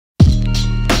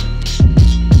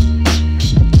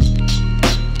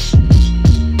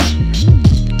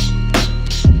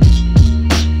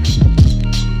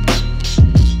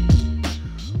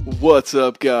What's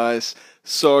up, guys?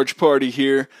 SARGEPARTY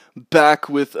here, back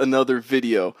with another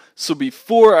video. So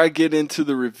before I get into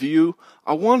the review,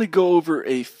 I want to go over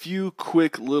a few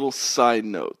quick little side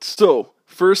notes. So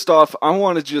first off, I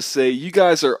want to just say you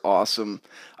guys are awesome.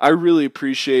 I really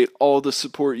appreciate all the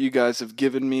support you guys have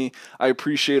given me. I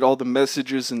appreciate all the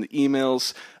messages and the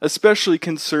emails, especially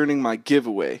concerning my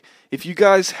giveaway. If you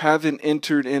guys haven't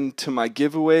entered into my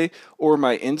giveaway or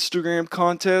my Instagram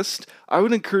contest, I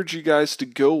would encourage you guys to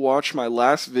go watch my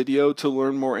last video to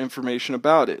learn more information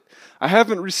about it. I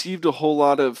haven't received a whole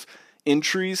lot of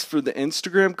entries for the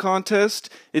Instagram contest.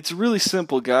 It's really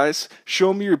simple, guys.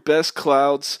 Show me your best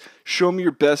clouds, show me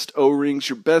your best O-rings,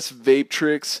 your best vape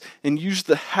tricks, and use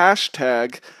the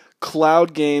hashtag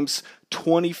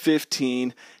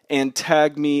CloudGames2015 and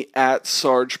tag me at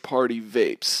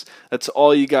SARGEPARTYVapes. That's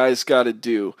all you guys gotta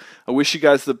do. I wish you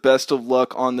guys the best of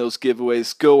luck on those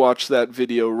giveaways. Go watch that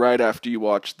video right after you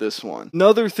watch this one.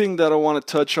 Another thing that I want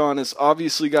to touch on is,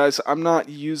 obviously, guys, I'm not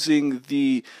using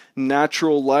the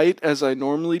natural light as I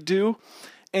normally do.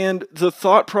 And the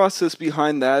thought process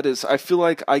behind that is I feel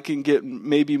like I can get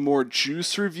maybe more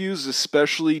juice reviews,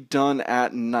 especially done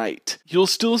at night. You'll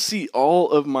still see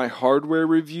all of my hardware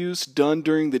reviews done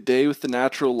during the day with the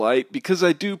natural light because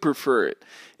I do prefer it.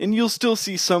 And you'll still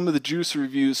see some of the juice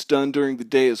reviews done during the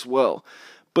day as well.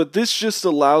 But this just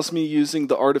allows me, using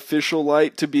the artificial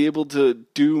light, to be able to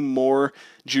do more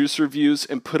juice reviews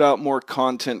and put out more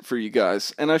content for you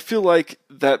guys. And I feel like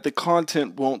that the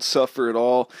content won't suffer at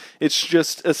all. It's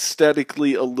just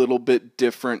aesthetically a little bit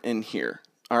different in here.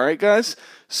 Alright, guys?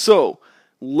 So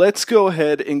let's go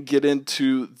ahead and get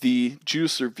into the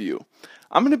juice review.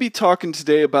 I'm going to be talking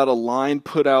today about a line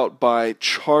put out by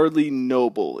Charlie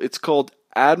Noble. It's called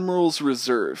Admiral's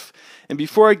Reserve. And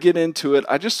before I get into it,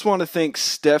 I just want to thank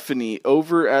Stephanie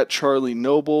over at Charlie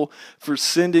Noble for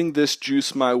sending this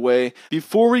juice my way.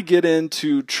 Before we get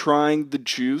into trying the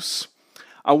juice,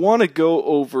 I want to go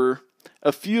over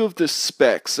a few of the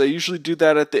specs. I usually do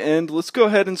that at the end. Let's go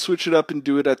ahead and switch it up and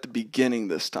do it at the beginning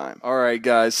this time. Alright,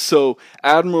 guys, so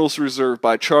Admiral's Reserve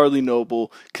by Charlie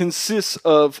Noble consists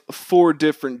of 4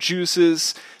 different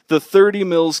juices. The 30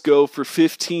 mils go for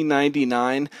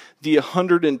 $15.99. The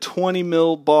 120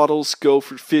 mil bottles go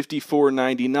for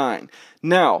 $54.99.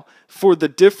 Now, for the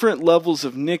different levels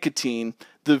of nicotine,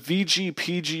 the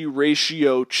VG-PG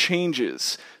ratio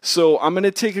changes. So I'm going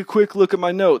to take a quick look at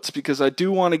my notes because I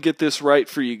do want to get this right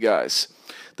for you guys.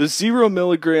 The 0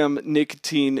 milligram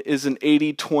nicotine is an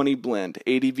 80-20 blend,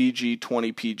 80 VG,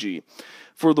 20 PG.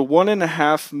 For the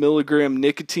 1.5 milligram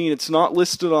nicotine, it's not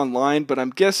listed online, but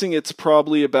I'm guessing it's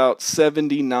probably about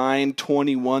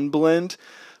 79-21 blend.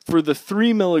 For the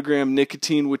 3 milligram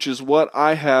nicotine, which is what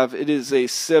I have, it is a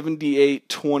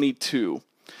 78-22.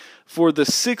 For the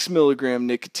 6 milligram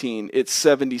nicotine, it's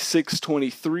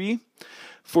 76-23.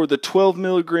 For the 12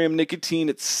 milligram nicotine,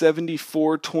 it's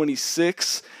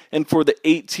 74-26. And for the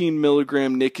 18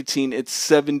 milligram nicotine, it's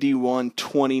 71-29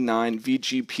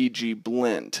 VG-PG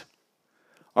blend.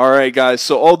 Alright, guys,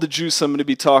 so all the juice I'm going to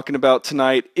be talking about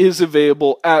tonight is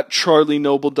available at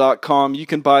charlienoble.com. You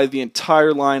can buy the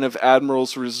entire line of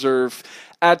Admiral's Reserve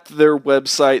at their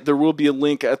website. There will be a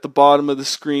link at the bottom of the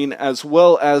screen as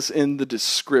well as in the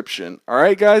description.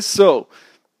 Alright, guys, so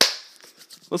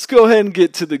let's go ahead and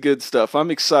get to the good stuff.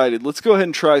 I'm excited. Let's go ahead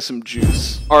and try some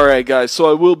juice. Alright, guys, so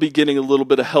I will be getting a little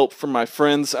bit of help from my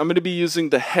friends. I'm going to be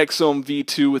using the Hexome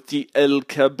V2 with the El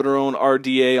Cabron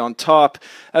RDA on top,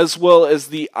 as well as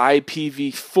the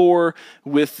IPv4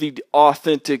 with the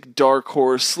authentic Dark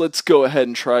Horse. Let's go ahead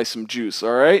and try some juice,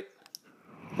 alright?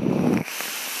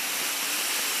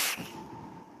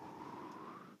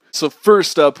 So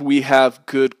first up, we have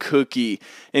Good Cookie.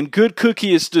 And Good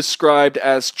Cookie is described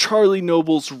as Charlie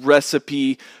Noble's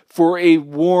recipe for a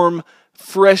warm,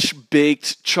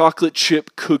 fresh-baked chocolate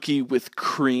chip cookie with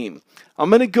cream. I'm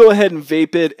going to go ahead and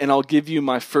vape it, and I'll give you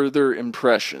my further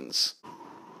impressions.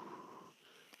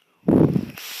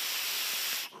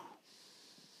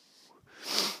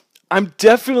 I'm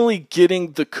definitely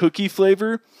getting the cookie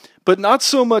flavor, but not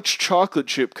so much chocolate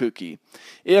chip cookie.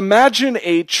 Imagine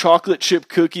a chocolate chip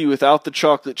cookie without the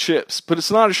chocolate chips, but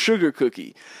it's not a sugar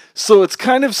cookie. So it's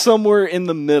kind of somewhere in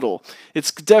the middle.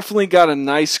 It's definitely got a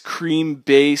nice cream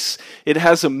base. It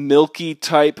has a milky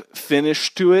type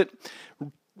finish to it.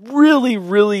 Really,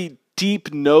 really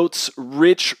deep notes,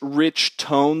 rich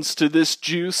tones to this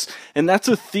juice, and that's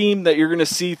a theme that you're going to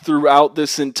see throughout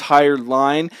this entire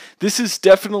line. This is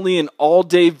definitely an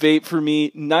all-day vape for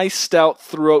me, nice stout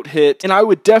throat hit, and I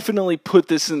would definitely put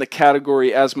this in the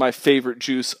category as my favorite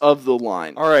juice of the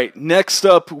line. Alright, next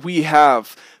up we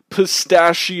have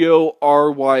Pistachio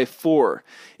RY4.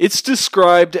 It's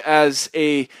described as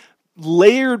a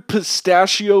layered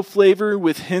pistachio flavor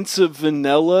with hints of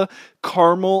vanilla,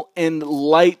 caramel, and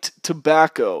light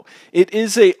tobacco. It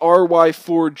is a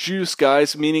RY4 juice,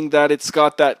 guys, meaning that it's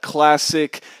got that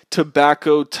classic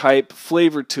tobacco type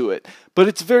flavor to it. But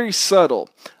it's very subtle.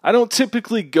 I don't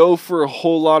typically go for a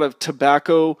whole lot of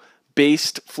tobacco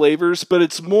based flavors, but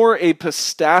it's more a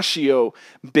pistachio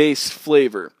based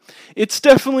flavor. It's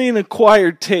definitely an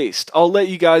acquired taste. I'll let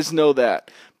you guys know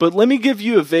that. But let me give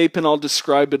you a vape and I'll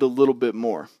describe it a little bit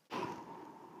more.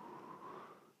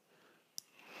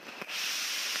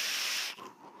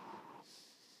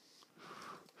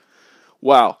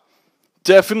 Wow.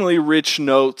 Definitely rich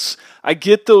notes. I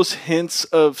get those hints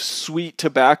of sweet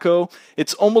tobacco.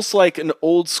 It's almost like an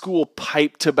old school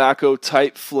pipe tobacco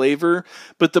type flavor,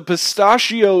 but the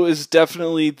pistachio is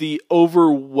definitely the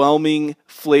overwhelming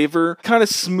flavor. Kind of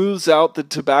smooths out the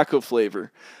tobacco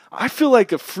flavor. I feel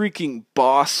like a freaking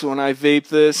boss when I vape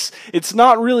this. It's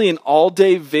not really an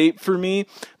all-day vape for me,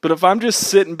 but if I'm just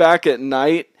sitting back at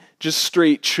night, just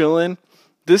straight chilling,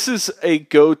 this is a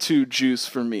go-to juice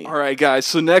for me. Alright guys,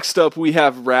 so next up we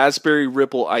have Raspberry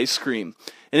Ripple Ice Cream.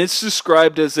 And it's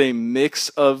described as a mix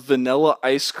of vanilla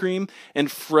ice cream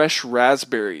and fresh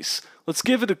raspberries. Let's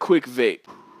give it a quick vape.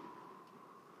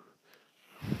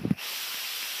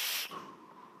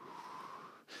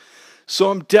 So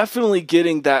I'm definitely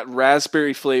getting that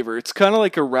raspberry flavor. It's kind of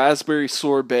like a raspberry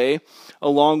sorbet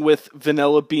along with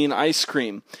vanilla bean ice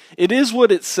cream. It is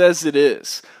what it says it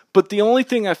is. But the only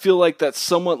thing I feel like that's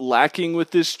somewhat lacking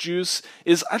with this juice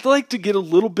is I'd like to get a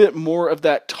little bit more of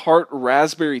that tart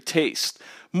raspberry taste.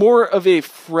 More of a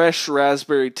fresh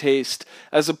raspberry taste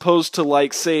as opposed to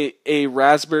like, say, a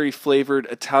raspberry flavored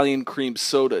Italian cream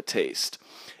soda taste.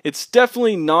 It's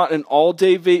definitely not an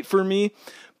all-day vape for me,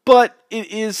 but it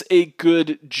is a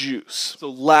good juice. So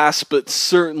last but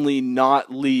certainly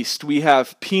not least, we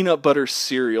have peanut butter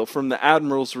cereal from the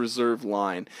Admiral's Reserve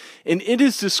line. And it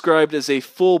is described as a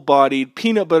full-bodied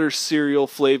peanut butter cereal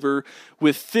flavor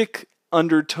with thick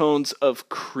undertones of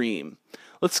cream.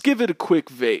 Let's give it a quick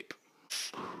vape.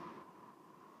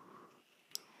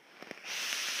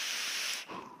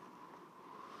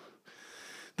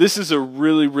 This is a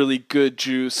really, really good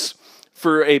juice.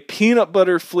 For a peanut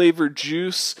butter flavored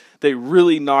juice, they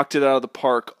really knocked it out of the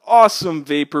park. Awesome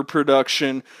vapor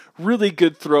production, really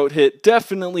good throat hit,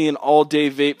 definitely an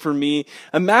all-day vape for me.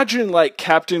 Imagine like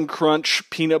Captain Crunch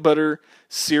peanut butter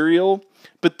cereal,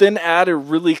 but then add a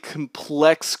really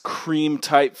complex cream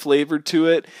type flavor to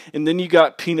it, and then you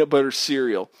got peanut butter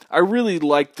cereal. I really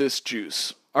like this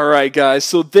juice. Alright guys,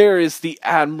 so there is the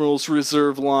Admiral's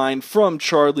Reserve line from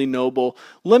Charlie Noble.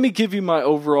 Let me give you my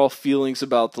overall feelings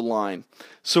about the line.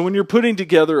 So when you're putting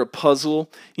together a puzzle,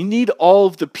 you need all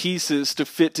of the pieces to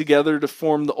fit together to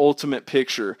form the ultimate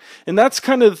picture. And that's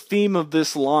kind of the theme of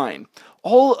this line.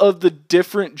 All of the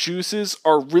different juices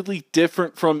are really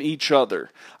different from each other.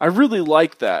 I really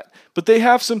like that, but they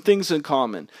have some things in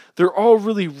common. They're all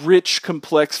really rich,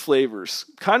 complex flavors.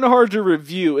 Kind of hard to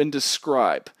review and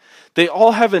describe. They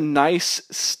all have a nice,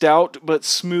 stout, but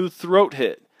smooth throat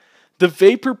hit. The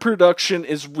vapor production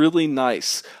is really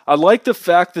nice. I like the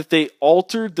fact that they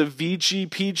altered the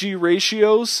VG-PG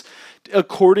ratios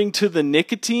according to the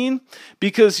nicotine,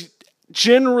 because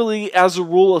generally, as a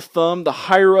rule of thumb, the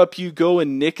higher up you go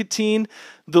in nicotine,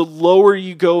 the lower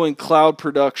you go in cloud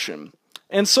production.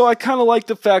 And so I kind of like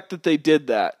the fact that they did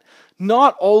that.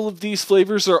 Not all of these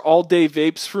flavors are all-day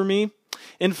vapes for me.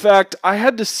 In fact, I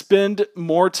had to spend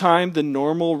more time than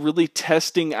normal really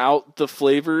testing out the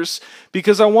flavors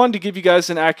because I wanted to give you guys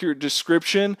an accurate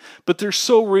description, but they're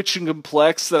so rich and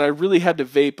complex that I really had to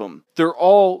vape them. They're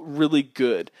all really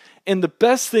good. And the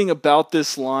best thing about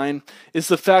this line is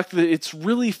the fact that it's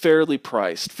really fairly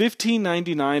priced.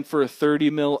 $15.99 for a 30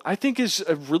 mil, I think is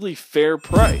a really fair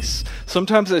price.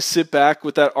 Sometimes I sit back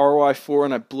with that RY4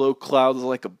 and I blow clouds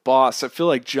like a boss. I feel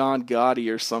like John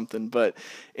Gotti or something. But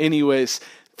anyways,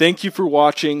 thank you for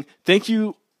watching. Thank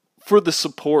you for the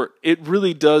support. It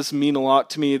really does mean a lot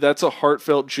to me. That's a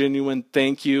heartfelt, genuine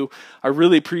thank you. I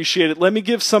really appreciate it. Let me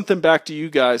give something back to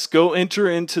you guys. Go enter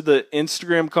into the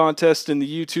Instagram contest and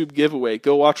the YouTube giveaway.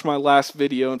 Go watch my last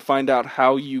video and find out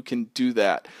how you can do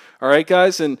that. All right,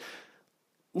 guys? And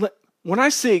when I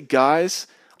say guys,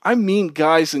 I mean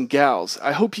guys and gals.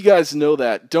 I hope you guys know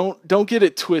that. Don't get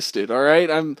it twisted, all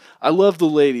right? I love the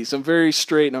ladies. I'm very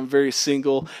straight and I'm very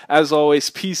single. As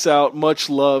always, peace out. Much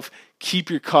love.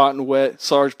 Keep your cotton wet.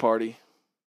 Sarge Party.